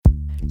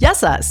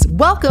Yes, us.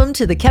 Welcome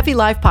to the Kefi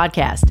Life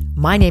Podcast.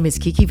 My name is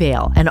Kiki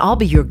Vale, and I'll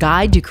be your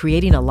guide to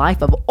creating a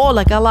life of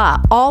Ola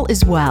Kala, all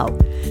is well.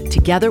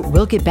 Together,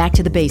 we'll get back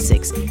to the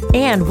basics,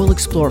 and we'll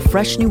explore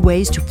fresh new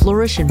ways to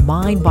flourish in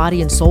mind,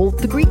 body, and soul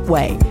the Greek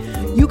way.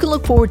 You can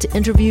look forward to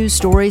interviews,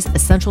 stories,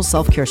 essential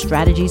self-care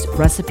strategies,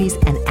 recipes,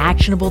 and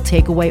actionable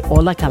takeaway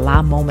Ola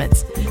Kala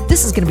moments.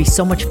 This is going to be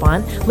so much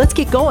fun. Let's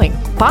get going.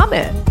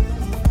 Πάμε!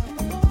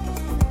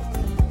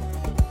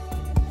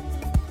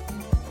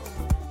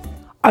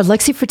 Our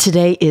lexi for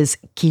today is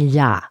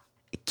kilya,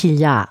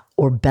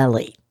 or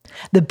belly.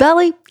 The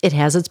belly, it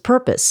has its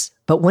purpose,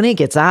 but when it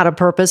gets out of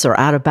purpose or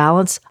out of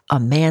balance, a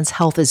man's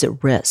health is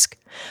at risk.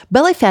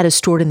 Belly fat is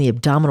stored in the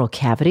abdominal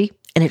cavity,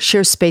 and it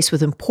shares space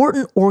with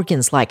important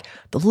organs like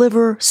the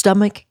liver,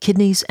 stomach,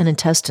 kidneys, and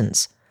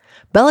intestines.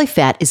 Belly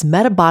fat is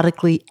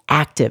metabolically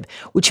active,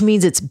 which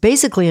means it's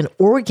basically an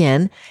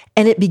organ,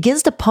 and it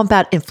begins to pump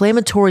out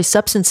inflammatory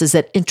substances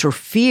that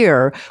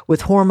interfere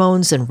with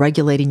hormones and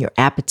regulating your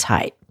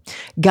appetite.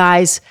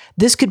 Guys,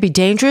 this could be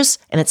dangerous,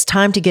 and it's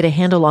time to get a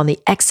handle on the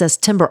excess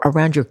timber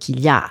around your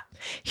kilya.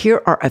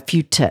 Here are a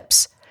few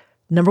tips.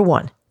 Number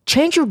 1,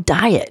 change your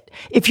diet.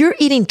 If you're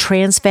eating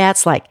trans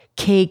fats like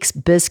cakes,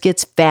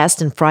 biscuits,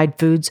 fast and fried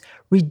foods,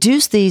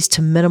 reduce these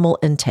to minimal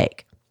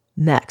intake.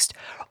 Next,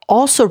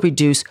 also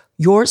reduce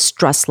your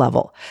stress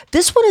level.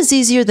 This one is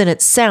easier than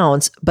it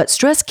sounds, but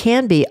stress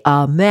can be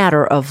a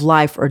matter of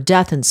life or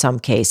death in some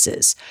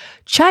cases.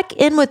 Check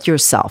in with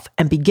yourself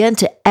and begin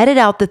to edit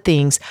out the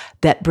things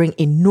that bring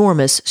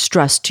enormous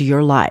stress to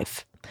your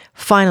life.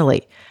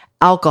 Finally,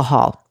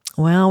 alcohol.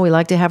 Well, we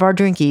like to have our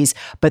drinkies,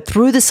 but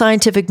through the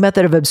scientific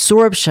method of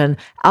absorption,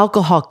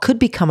 alcohol could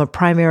become a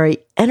primary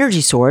energy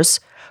source,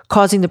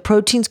 causing the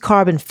proteins,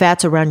 carbs, and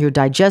fats around your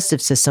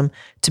digestive system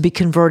to be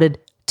converted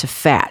to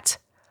fat.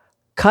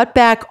 Cut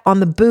back on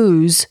the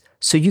booze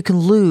so you can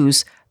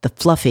lose the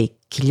fluffy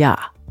kilya.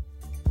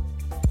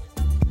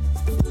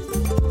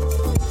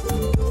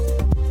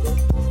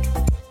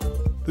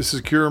 This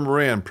is Kira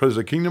Moran,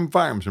 president of Kingdom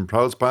Farms and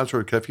proud sponsor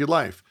of Kefi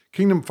Life.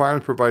 Kingdom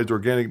Farms provides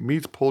organic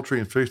meats, poultry,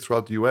 and fish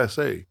throughout the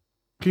USA.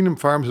 Kingdom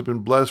Farms has been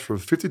blessed for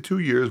 52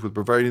 years with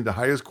providing the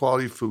highest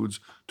quality foods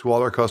to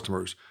all our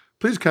customers.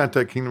 Please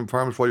contact Kingdom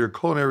Farms for your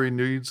culinary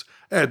needs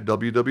at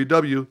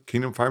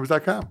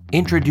www.kingdomfarms.com.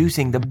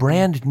 Introducing the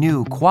brand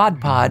new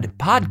QuadPod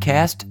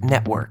Podcast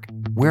Network.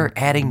 We're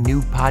adding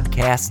new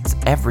podcasts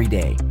every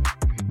day.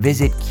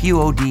 Visit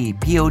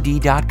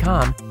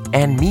QODPOD.com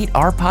and meet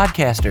our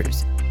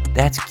podcasters.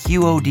 That's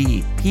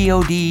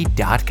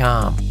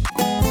QODPOD.com.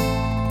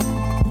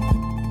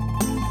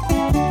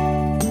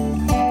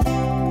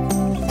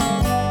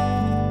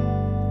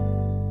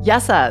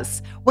 Yes,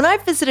 us. When I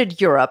visited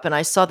Europe and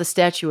I saw the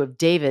statue of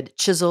David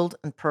chiseled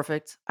and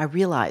perfect, I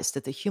realized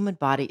that the human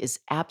body is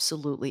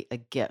absolutely a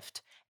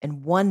gift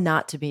and one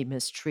not to be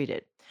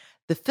mistreated.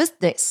 The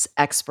fitness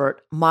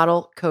expert,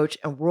 model, coach,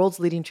 and world's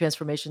leading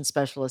transformation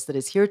specialist that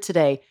is here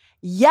today,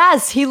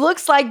 yes, he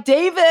looks like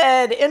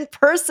David in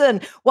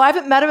person. Well, I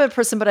haven't met him in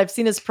person, but I've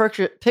seen his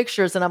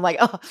pictures and I'm like,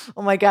 oh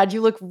my God,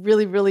 you look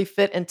really, really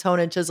fit and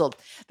toned and chiseled.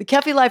 The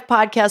Kefi Life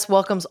Podcast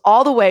welcomes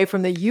all the way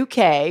from the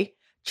UK,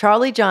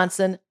 Charlie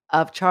Johnson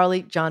of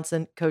Charlie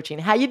Johnson Coaching.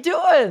 How you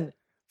doing?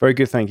 Very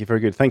good, thank you. Very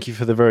good. Thank you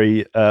for the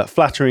very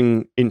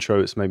flattering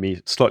intro. It's made me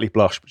slightly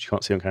blush, but you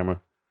can't see on camera.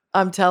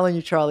 I'm telling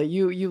you, Charlie,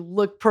 you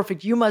look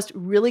perfect. You must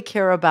really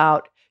care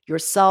about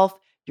yourself,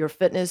 your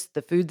fitness,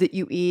 the food that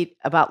you eat,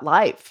 about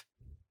life.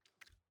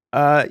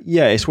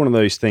 Yeah, it's one of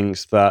those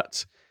things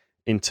that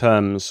in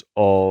terms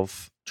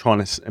of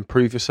trying to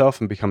improve yourself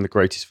and become the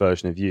greatest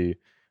version of you,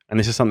 and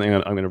this is something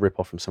I'm going to rip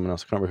off from someone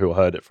else. I can't remember who I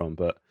heard it from,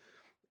 but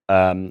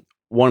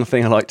one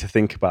thing I like to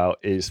think about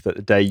is that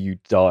the day you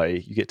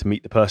die, you get to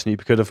meet the person you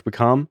could have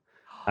become.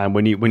 And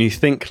when you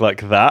think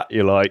like that,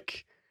 you're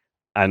like,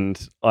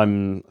 and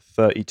I'm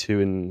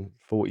 32 in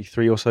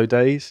 43 or so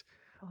days.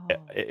 Oh.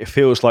 It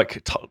feels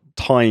like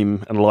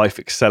time and life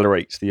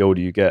accelerates the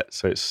older you get.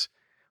 So I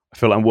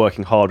feel like I'm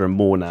working harder and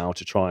more now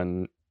to try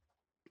and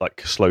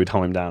like slow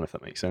time down, if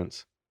that makes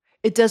sense.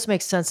 It does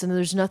make sense. And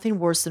there's nothing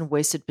worse than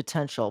wasted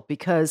potential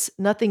because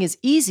nothing is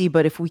easy.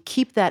 But if we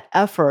keep that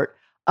effort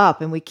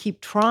up and we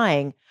keep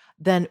trying,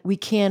 then we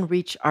can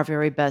reach our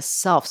very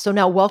best self. So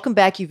now welcome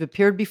back. You've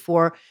appeared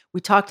before.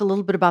 We talked a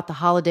little bit about the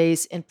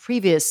holidays in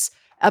previous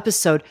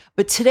episode,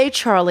 but today,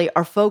 Charlie,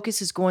 our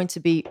focus is going to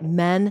be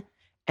men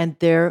and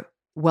their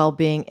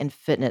well-being and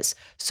fitness.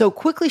 So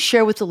quickly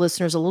share with the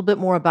listeners a little bit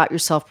more about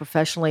yourself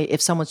professionally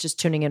if someone's just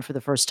tuning in for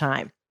the first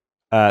time.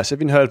 So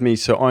if you've heard me,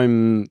 so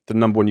I'm the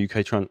number one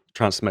UK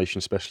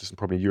transformation specialist and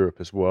probably Europe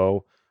as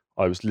well.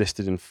 I was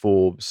listed in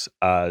Forbes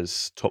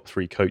as top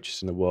 3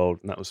 coaches in the world,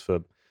 and that was for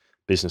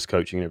business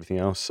coaching and everything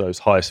else. So it's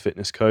highest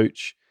fitness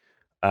coach.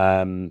 Those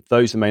are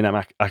the main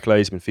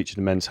accolades. I've been featured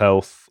in Men's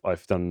Health.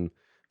 I've done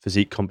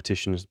physique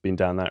competitions, been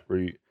down that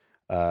route.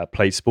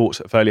 Played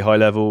sports at a fairly high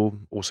level,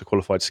 also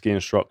qualified ski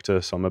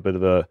instructor. So I'm a bit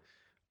of a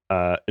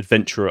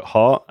adventurer at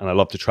heart, and I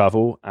love to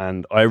travel.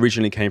 And I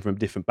originally came from a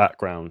different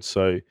background.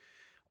 So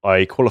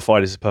I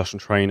qualified as a personal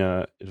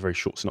trainer, a very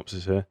short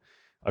synopsis here.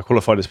 I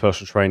qualified as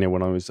personal trainer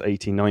when I was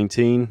 18,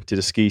 19, did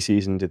a ski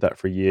season, did that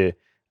for a year,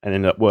 and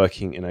ended up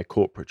working in a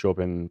corporate job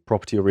in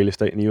property or real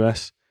estate in the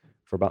US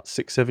for about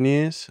 6-7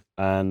 years.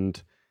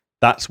 And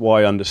that's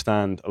why I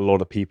understand a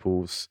lot of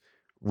people's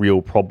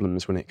real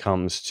problems when it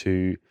comes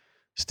to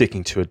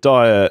sticking to a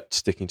diet,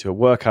 sticking to a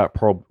workout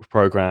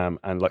program,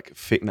 and like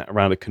fitting that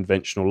around a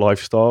conventional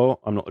lifestyle.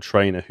 I'm not a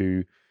trainer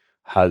who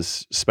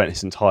has spent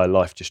his entire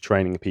life just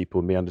training people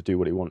and being able to do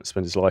what he wants,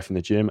 spend his life in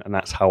the gym. And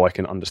that's how I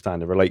can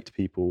understand and relate to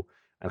people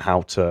and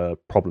how to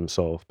problem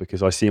solve,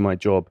 because I see my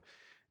job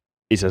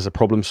is as a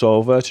problem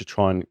solver to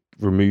try and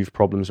remove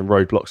problems and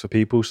roadblocks for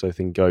people so they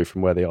can go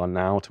from where they are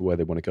now to where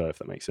they want to go, if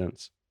that makes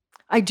sense.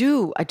 I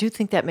do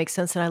think that makes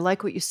sense. And I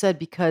like what you said,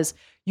 because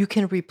you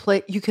can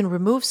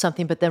remove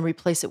something, but then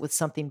replace it with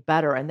something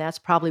better. And that's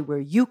probably where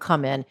you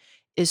come in,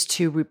 is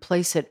to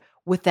replace it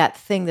with that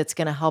thing that's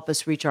going to help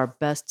us reach our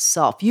best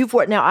self.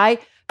 Now I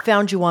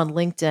found you on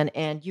LinkedIn,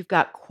 and you've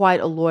got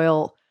quite a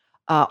loyal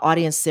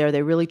audience there.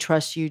 They really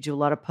trust you, do a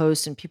lot of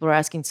posts, and people are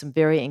asking some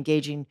very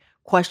engaging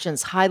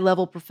questions,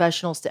 high-level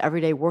professionals to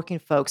everyday working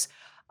folks.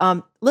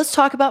 Let's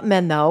talk about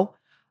men, though.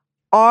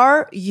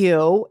 Are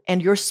you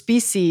and your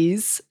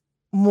species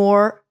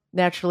more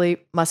naturally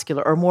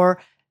muscular, or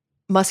more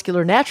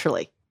muscular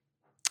naturally?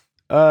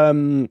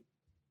 Yes,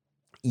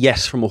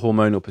 from a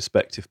hormonal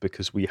perspective,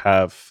 because we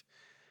have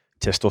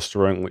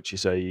testosterone, which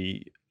is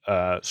a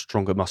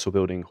stronger muscle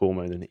building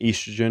hormone than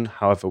estrogen.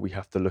 However, we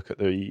have to look at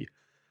the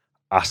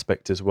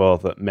aspect as well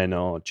that men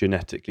are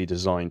genetically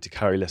designed to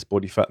carry less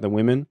body fat than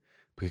women.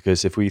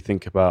 Because if we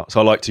think about,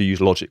 so I like to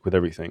use logic with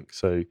everything.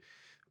 So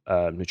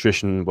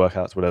nutrition,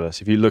 workouts, whatever.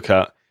 So if you look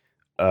at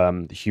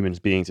the human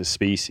beings as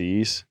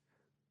species,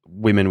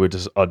 women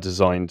are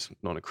designed,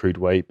 not in a crude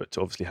way, but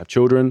to obviously have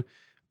children.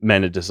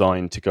 Men are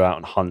designed to go out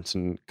and hunt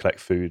and collect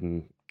food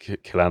and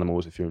kill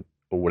animals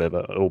or whatever,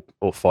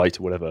 or fight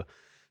or whatever.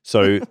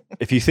 So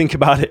if you think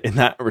about it in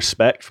that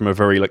respect, from a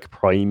very like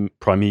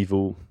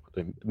primeval,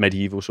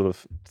 medieval sort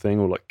of thing,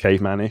 or like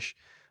cavemanish,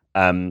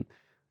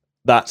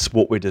 that's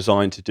what we're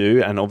designed to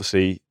do. And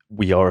obviously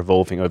we are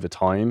evolving over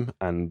time,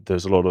 and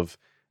there's a lot of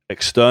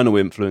external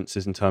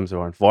influences in terms of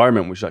our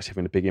environment, which is actually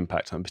having a big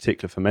impact, in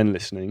particular for men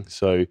listening.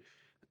 So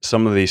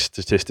some of these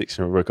statistics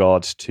in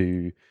regards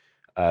to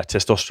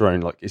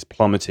testosterone is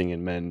plummeting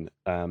in men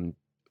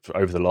for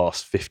over the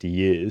last 50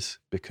 years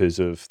because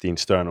of the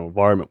external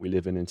environment we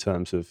live in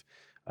terms of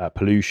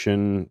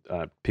pollution,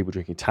 people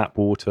drinking tap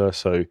water.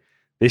 So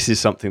this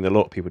is something that a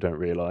lot of people don't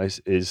realize,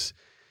 is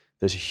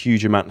there's a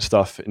huge amount of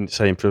stuff in,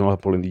 say, for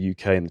example, in the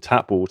UK in the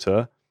tap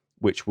water,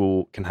 which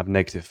can have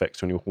negative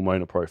effects on your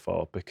hormonal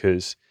profile.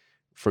 Because,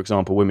 for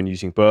example, women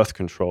using birth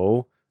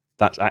control,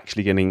 that's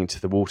actually getting into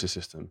the water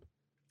system.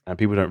 And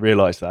people don't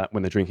realize that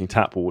when they're drinking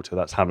tap water,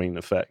 that's having an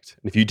effect.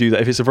 And if you do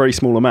that, if it's a very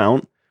small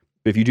amount,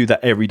 but if you do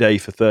that every day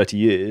for 30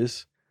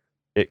 years,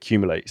 it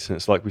accumulates. And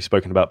it's like we've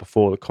spoken about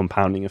before, the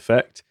compounding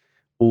effect.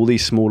 All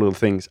these small little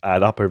things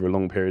add up over a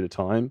long period of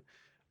time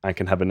and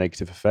can have a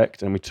negative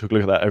effect. And we took a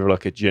look at that over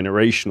like a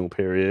generational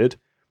period,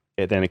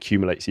 it then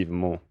accumulates even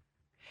more.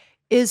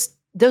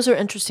 Those are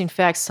interesting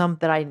facts, some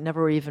that I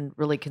never even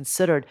really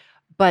considered.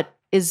 But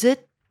does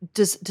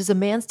a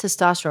man's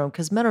testosterone,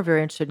 because men are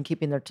very interested in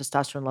keeping their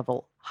testosterone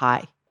level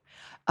high,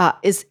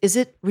 is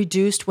it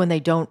reduced when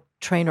they don't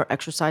train or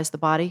exercise the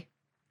body?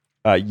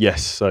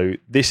 Yes. So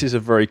this is a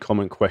very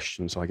common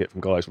question, so I get from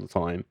guys all the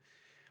time,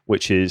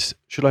 which is,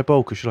 should I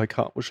bulk or should I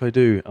cut? What should I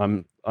do?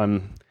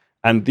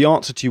 And the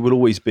answer to you will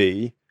always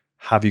be,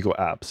 have you got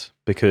abs?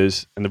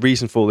 And the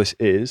reason for this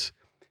is,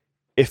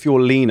 if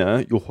you're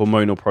leaner, your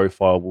hormonal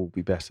profile will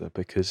be better,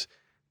 because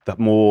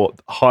the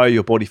higher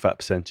your body fat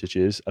percentage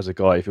is, as a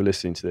guy, if you're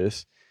listening to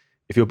this,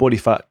 if your body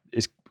fat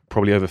is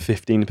probably over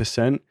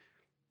 15%,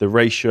 the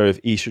ratio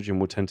of estrogen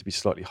will tend to be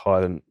slightly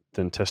higher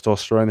than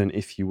testosterone. And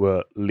if you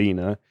were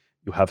leaner,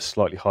 you'll have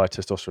slightly higher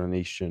testosterone and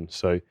estrogen.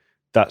 So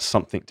that's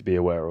something to be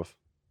aware of,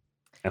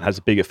 and has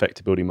a big effect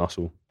to building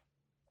muscle.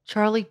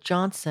 Charlie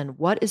Johnson,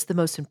 what is the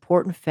most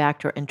important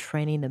factor in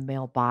training the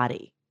male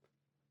body?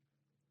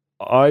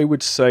 I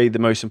would say the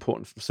most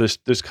important, so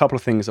there's a couple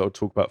of things I would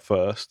talk about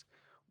first.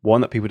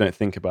 One that people don't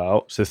think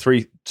about. So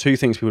two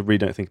things people really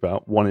don't think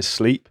about. One is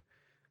sleep.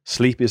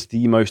 Sleep is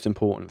the most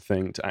important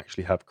thing to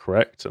actually have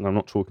correct. And I'm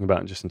not talking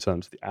about just in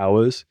terms of the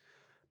hours,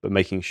 but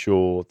making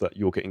sure that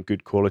you're getting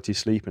good quality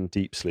sleep and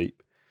deep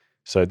sleep.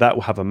 So that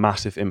will have a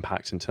massive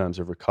impact in terms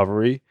of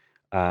recovery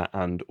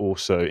and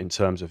also in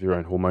terms of your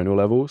own hormonal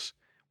levels,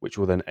 which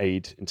will then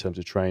aid in terms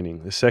of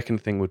training. The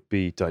second thing would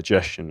be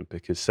digestion,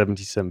 because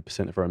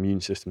 77% of our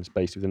immune system is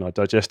based within our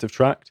digestive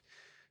tract.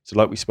 So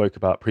like we spoke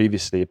about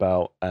previously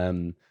about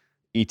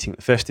eating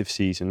the festive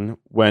season,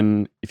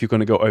 if you're going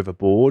to go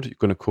overboard, you're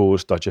going to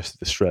cause digestive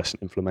distress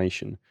and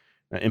inflammation.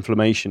 Now,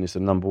 inflammation is the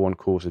number one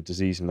cause of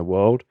disease in the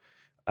world.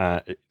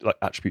 It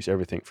attributes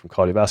everything from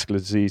cardiovascular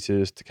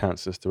diseases to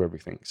cancers to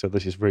everything. So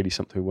this is really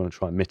something we want to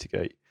try and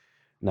mitigate.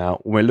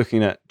 Now, when we're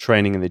looking at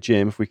training in the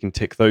gym, if we can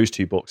tick those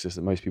two boxes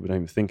that most people don't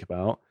even think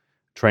about,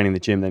 training in the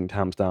gym then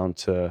comes down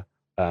to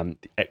the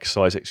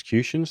exercise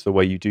executions, the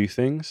way you do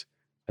things,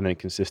 and then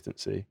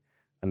consistency.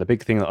 And the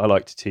big thing that I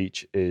like to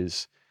teach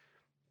is,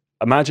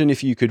 imagine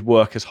if you could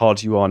work as hard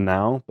as you are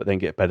now, but then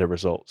get better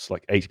results,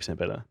 like 80%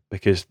 better.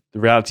 Because the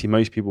reality,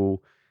 most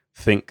people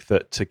think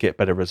that to get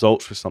better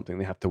results with something,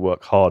 they have to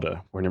work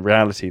harder. When in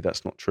reality,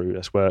 that's not true.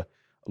 That's where a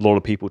lot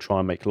of people try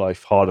and make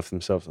life harder for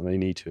themselves than they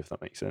need to, if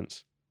that makes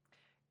sense.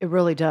 It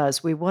really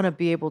does. We want to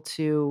be able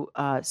to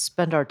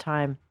spend our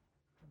time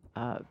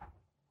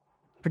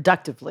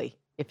productively,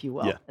 if you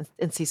will, Yeah.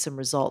 and see some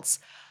results.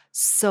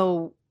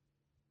 So,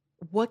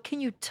 what can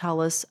you tell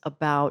us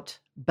about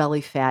belly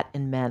fat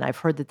in men? I've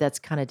heard that that's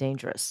kind of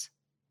dangerous.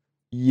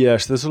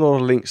 Yes, there's a lot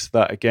of links to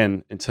that,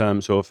 again, in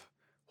terms of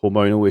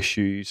hormonal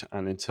issues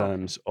and in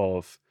terms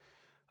of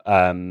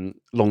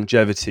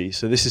longevity.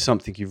 So this is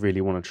something you really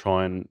want to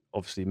try and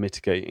obviously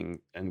mitigate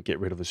and get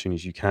rid of as soon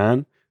as you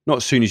can. Not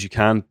as soon as you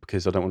can,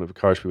 because I don't want to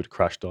encourage people to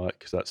crash diet,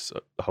 because that's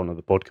a whole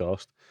nother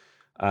podcast.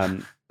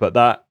 But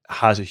that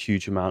has a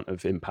huge amount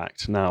of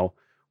impact. Now,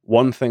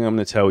 one thing I'm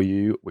going to tell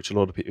you, which a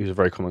lot of people, is a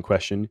very common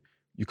question,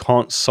 you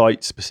can't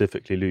site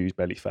specifically lose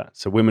belly fat.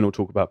 So women will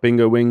talk about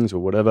bingo wings or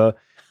whatever.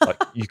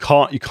 Like you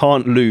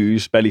can't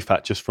lose belly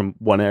fat just from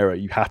one area.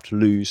 You have to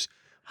lose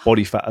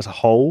body fat as a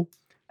whole.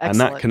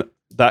 Excellent. And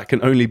that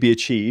can only be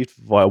achieved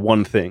via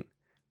one thing,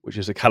 which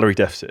is a calorie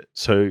deficit.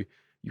 So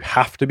you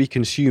have to be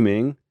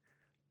consuming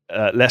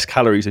less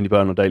calories than you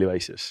burn on a daily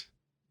basis.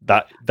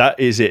 That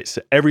is it.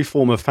 So every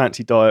form of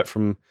fancy diet,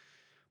 from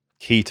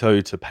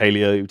keto to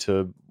paleo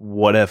to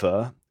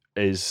whatever,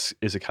 is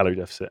a calorie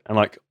deficit. And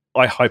like,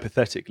 I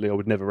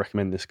would never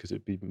recommend this because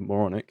it'd be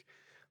moronic,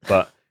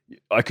 but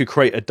I could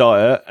create a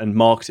diet and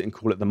market it and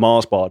call it the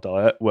Mars bar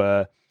diet,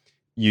 where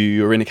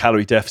you're in a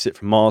calorie deficit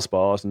from Mars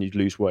bars and you'd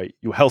lose weight.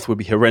 Your health would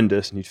be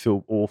horrendous and you'd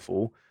feel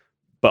awful,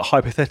 but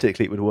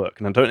hypothetically it would work.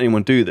 And I don't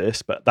anyone do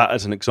this, but that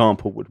as an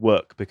example would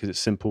work because it's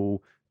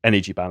simple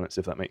energy balance,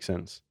 if that makes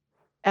sense.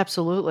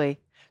 Absolutely.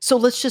 So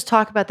let's just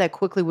talk about that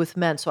quickly with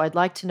men. So I'd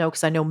like to know,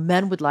 because I know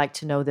men would like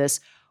to know this,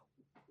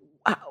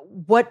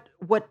 what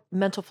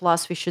mental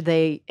philosophy should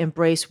they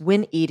embrace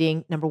when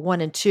eating, number one,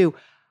 and two,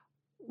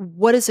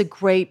 what is a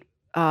great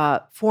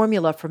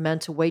formula for men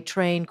to weight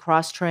train,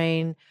 cross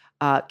train,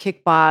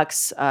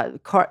 kickbox,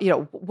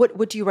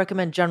 what do you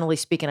recommend, generally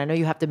speaking? I know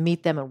you have to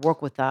meet them and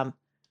work with them.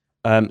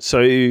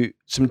 So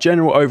some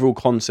general overall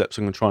concepts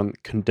I'm going to try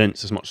and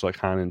condense as much as I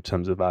can in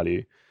terms of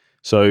value.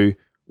 So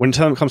when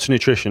it comes to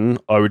nutrition,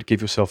 I would give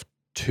yourself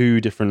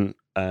two different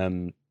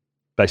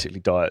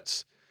basically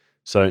diets.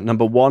 So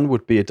number one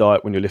would be a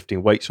diet when you're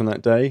lifting weights on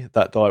that day.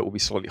 That diet will be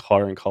slightly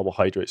higher in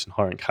carbohydrates and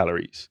higher in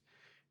calories.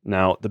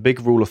 Now, the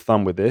big rule of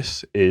thumb with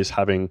this is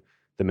having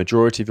the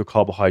majority of your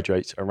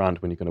carbohydrates around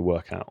when you're going to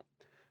work out.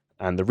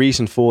 And the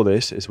reason for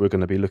this is we're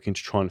going to be looking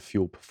to try and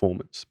fuel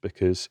performance,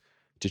 because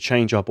to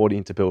change our body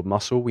and to build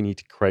muscle, we need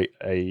to create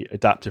an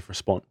adaptive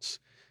response.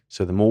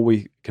 So the more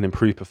we can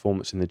improve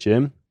performance in the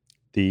gym,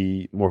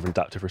 the more of an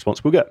adaptive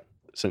response we'll get,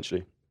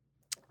 essentially.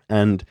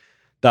 And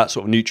that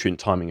sort of nutrient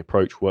timing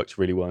approach works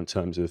really well in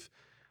terms of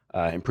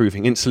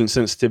improving insulin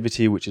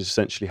sensitivity, which is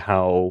essentially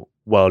how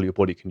well your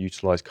body can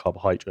utilize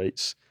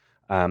carbohydrates.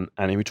 And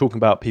if we're talking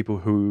about people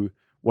who,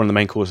 one of the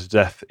main causes of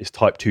death is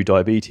type 2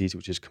 diabetes,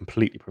 which is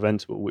completely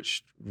preventable,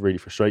 which really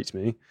frustrates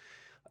me.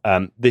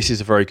 This is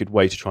a very good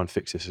way to try and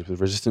fix this, is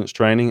with resistance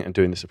training and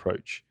doing this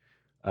approach.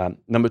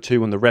 Number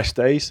two, on the rest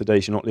days, the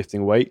days you're not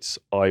lifting weights,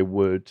 I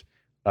would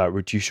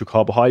reduce your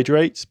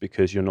carbohydrates,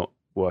 because you're not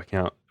working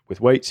out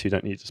with weights, so you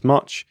don't need as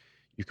much.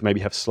 You can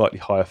maybe have slightly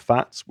higher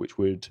fats, which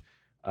would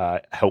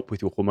help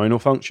with your hormonal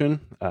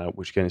function,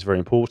 which again is very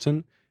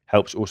important.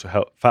 Fats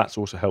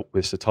also help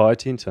with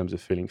satiety in terms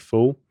of feeling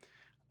full.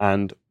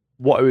 And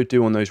what I would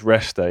do on those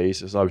rest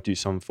days is I would do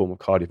some form of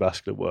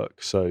cardiovascular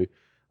work. So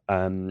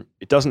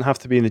it doesn't have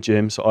to be in the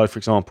gym. So I, for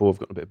example, have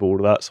got a bit bored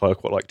of that. So I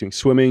quite like doing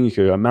swimming. You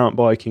could go mountain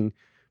biking.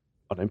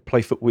 I don't know,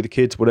 play football with the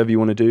kids, whatever you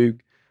want to do.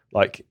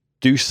 Like,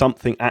 do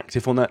something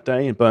active on that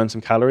day and burn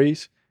some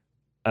calories,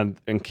 and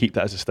keep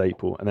that as a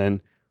staple. And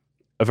then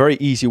a very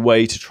easy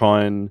way to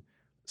try and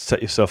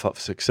set yourself up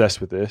for success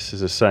with this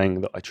is a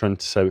saying that I try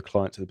to say with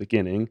clients at the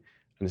beginning,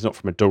 and it's not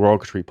from a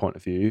derogatory point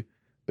of view,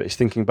 but it's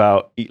thinking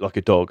about eat like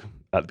a dog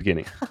at the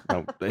beginning.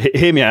 Now,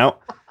 hear me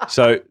out.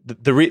 So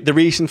the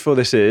reason for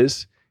this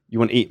is you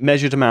want to eat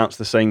measured amounts of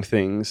the same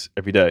things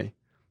every day,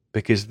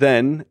 because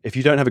then if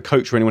you don't have a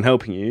coach or anyone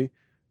helping you,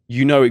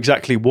 you know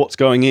exactly what's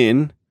going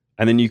in,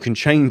 and then you can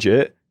change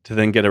it to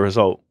then get a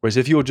result. Whereas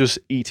if you're just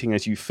eating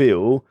as you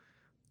feel,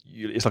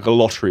 it's like a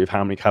lottery of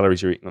how many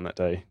calories you're eating on that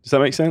day. Does that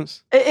make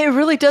sense? It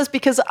really does,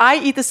 because I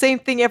eat the same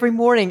thing every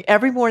morning.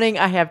 Every morning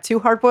I have 2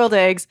 hard-boiled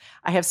eggs,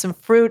 I have some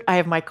fruit, I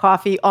have my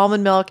coffee,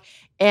 almond milk,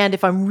 and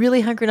if I'm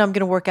really hungry and I'm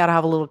going to work out, I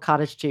have a little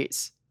cottage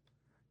cheese.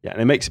 Yeah,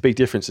 and it makes a big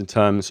difference in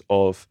terms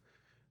of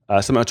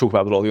something I talk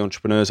about with a lot of the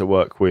entrepreneurs I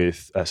work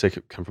with, so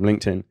come from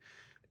LinkedIn,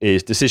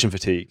 is decision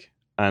fatigue.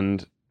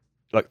 And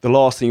like, the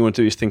last thing you want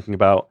to do is thinking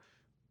about,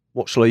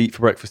 what shall I eat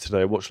for breakfast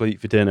today? What shall I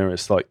eat for dinner?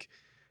 It's like,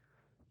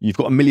 you've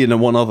got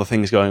 1,001,001 other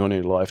things going on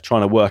in your life.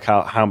 Trying to work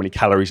out how many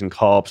calories and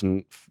carbs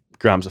and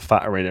grams of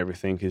fat are in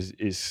everything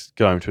is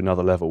going to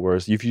another level.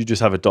 Whereas if you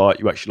just have a diet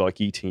you actually like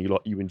eating,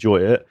 you enjoy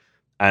it,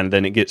 and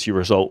then it gets you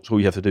results. All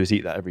you have to do is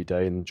eat that every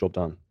day and job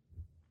done.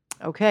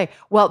 Okay.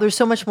 Well, there's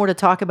so much more to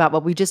talk about,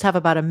 but we just have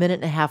about a minute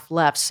and a half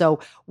left. So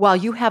while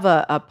you have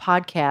a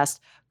podcast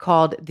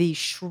called The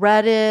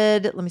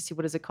Shredded, let me see,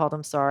 what is it called?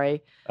 I'm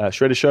sorry.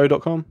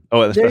 ShreddedShow.com.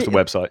 Oh, that's the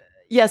website.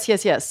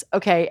 Yes.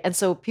 Okay. And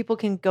so people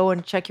can go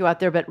and check you out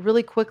there. But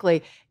really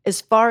quickly,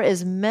 as far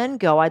as men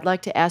go, I'd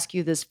like to ask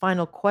you this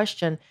final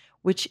question,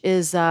 which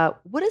is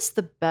what is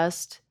the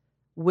best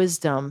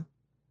wisdom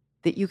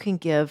that you can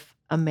give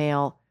a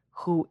male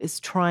who is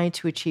trying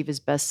to achieve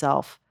his best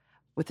self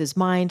with his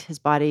mind, his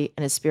body,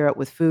 and his spirit,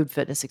 with food,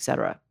 fitness,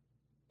 etc.?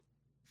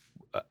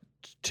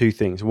 Two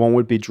things. One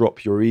would be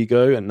drop your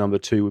ego, and number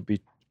two would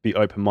be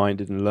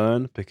open-minded and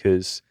learn,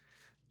 because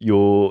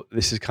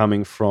this is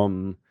coming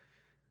from.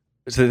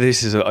 So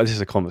this is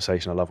a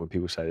conversation I love when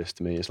people say this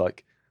to me. It's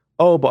like,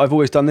 oh, but I've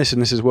always done this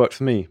and this has worked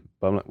for me.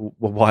 But I'm like,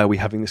 well, why are we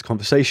having this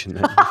conversation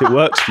then? If it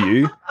works for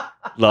you,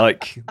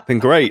 then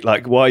great.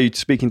 Like, why are you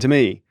speaking to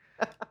me?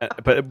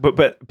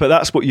 But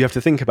that's what you have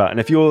to think about. And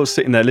if you're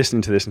sitting there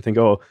listening to this and think,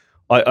 oh,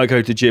 I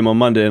go to gym on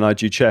Monday and I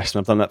do chest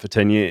and I've done that for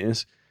 10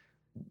 years.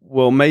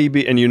 Well,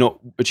 maybe, and you're not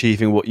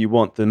achieving what you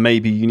want, then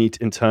maybe you need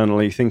to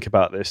internally think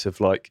about this of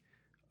like,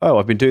 oh,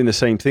 I've been doing the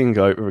same thing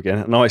over again.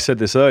 And I said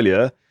this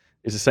earlier,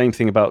 is the same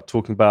thing about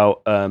talking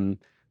about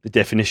the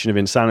definition of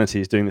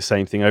insanity is doing the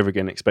same thing over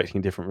again, expecting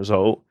a different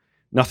result.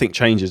 Nothing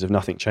changes if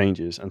nothing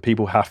changes. And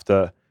people have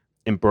to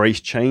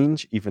embrace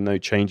change, even though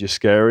change is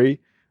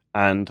scary.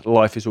 And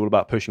life is all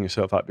about pushing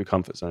yourself out of your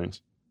comfort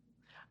zones.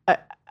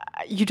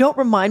 You don't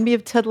remind me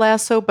of Ted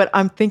Lasso, but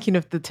I'm thinking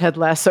of the Ted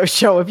Lasso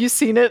show. Have you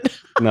seen it?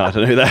 No, I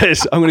don't know who that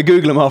is. I'm going to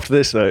Google him after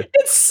this, though.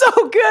 It's so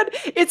good.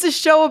 It's a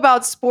show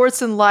about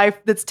sports and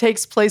life that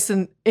takes place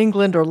in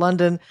England or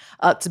London,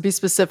 to be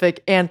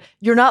specific. And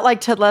you're not like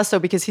Ted Lasso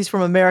because he's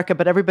from America,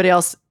 but everybody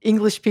else,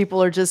 English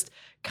people, are just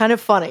kind of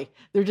funny.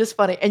 They're just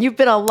funny. And you've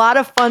been a lot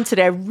of fun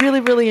today. I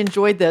really, really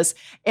enjoyed this.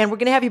 And we're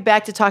going to have you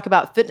back to talk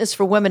about fitness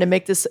for women and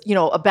make this,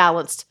 a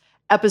balanced,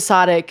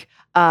 episodic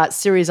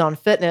series on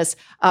fitness.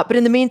 But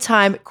in the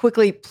meantime,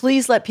 quickly,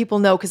 please let people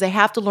know, because they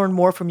have to learn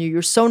more from you.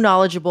 You're so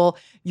knowledgeable.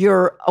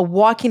 You're a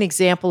walking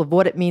example of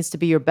what it means to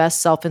be your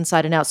best self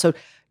inside and out. So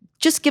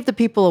just give the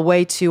people a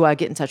way to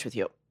get in touch with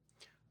you.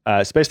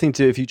 It's the best thing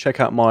to do if you check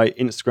out my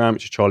Instagram,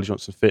 which is Charlie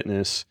Johnson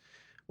Fitness.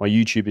 My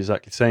YouTube is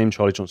exactly the same,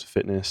 Charlie Johnson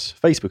Fitness.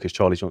 Facebook is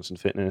Charlie Johnson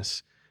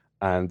Fitness.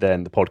 And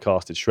then the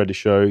podcast is Shredded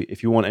Show.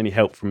 If you want any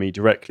help from me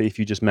directly, if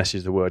you just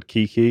message the word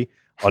Kiki,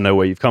 I'll know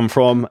where you've come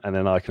from, and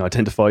then I can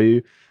identify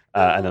you.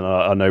 And then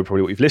I know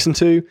probably what you've listened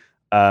to.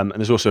 And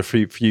there's also a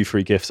few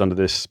free gifts under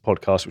this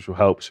podcast, which will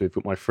help. So we've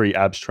got my free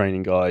abs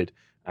training guide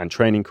and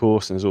training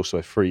course. And there's also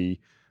a free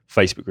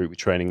Facebook group with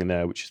training in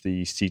there, which is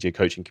the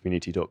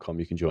cjcoachingcommunity.com.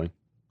 You can join.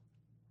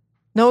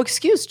 No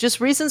excuse,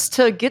 just reasons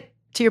to get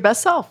to your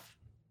best self.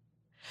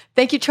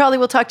 Thank you, Charlie.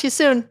 We'll talk to you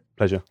soon.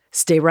 Pleasure.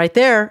 Stay right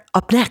there.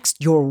 Up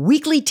next, your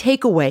weekly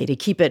takeaway to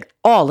keep it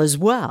all as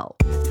well.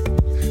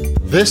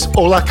 This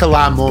Ola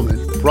Kala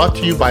moment brought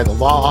to you by the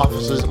law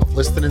offices of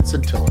Liston and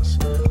Centillus.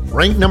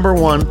 Ranked number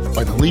 1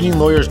 by the leading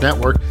lawyers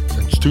network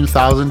since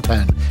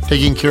 2010,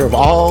 taking care of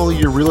all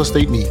your real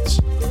estate needs.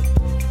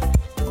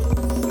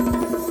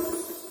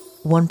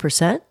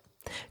 1%?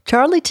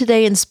 Charlie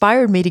today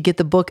inspired me to get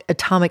the book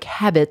Atomic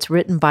Habits,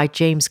 written by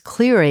James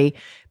Cleary,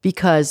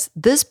 because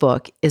this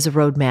book is a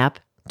roadmap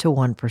to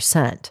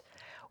 1%.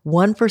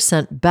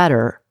 1%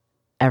 better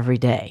every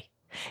day.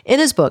 In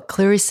his book,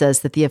 Cleary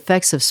says that the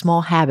effects of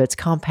small habits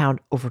compound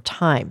over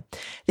time.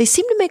 They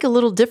seem to make a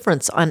little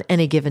difference on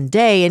any given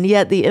day, and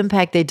yet the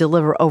impact they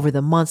deliver over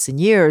the months and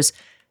years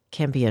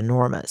can be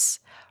enormous.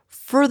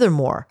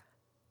 Furthermore,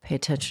 pay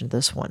attention to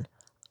this one.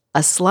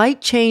 A slight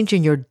change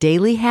in your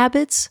daily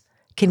habits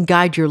can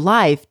guide your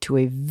life to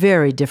a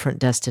very different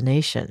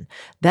destination.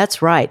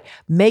 That's right.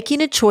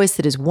 Making a choice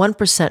that is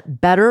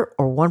 1% better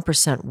or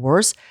 1%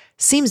 worse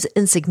seems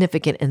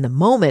insignificant in the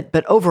moment,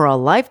 but over a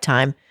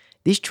lifetime,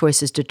 these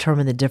choices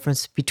determine the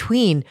difference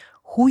between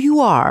who you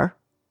are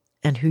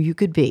and who you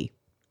could be.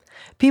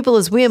 People,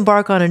 as we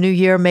embark on a new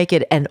year, make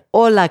it an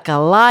Ola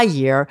Kala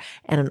year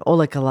and an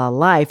Ola Kala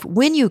life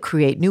when you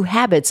create new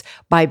habits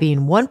by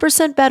being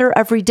 1% better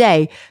every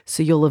day,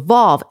 so you'll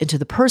evolve into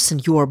the person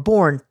you are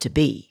born to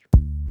be.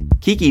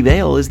 Kiki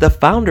Vale is the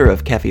founder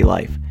of Kefi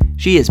Life.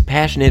 She is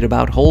passionate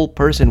about whole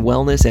person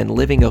wellness and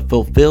living a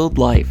fulfilled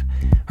life.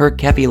 Her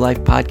Kefi Life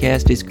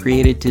podcast is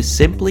created to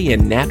simply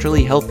and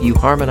naturally help you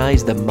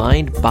harmonize the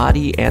mind,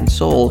 body, and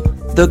soul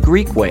the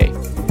Greek way.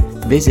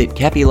 Visit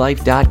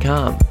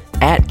KefiLife.com,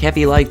 at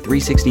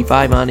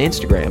KefiLife365 on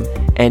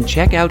Instagram, and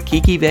check out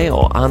Kiki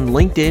Vale on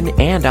LinkedIn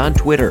and on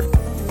Twitter.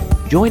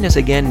 Join us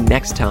again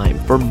next time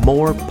for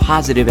more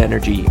positive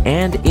energy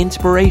and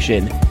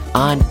inspiration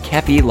on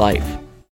Kefi Life.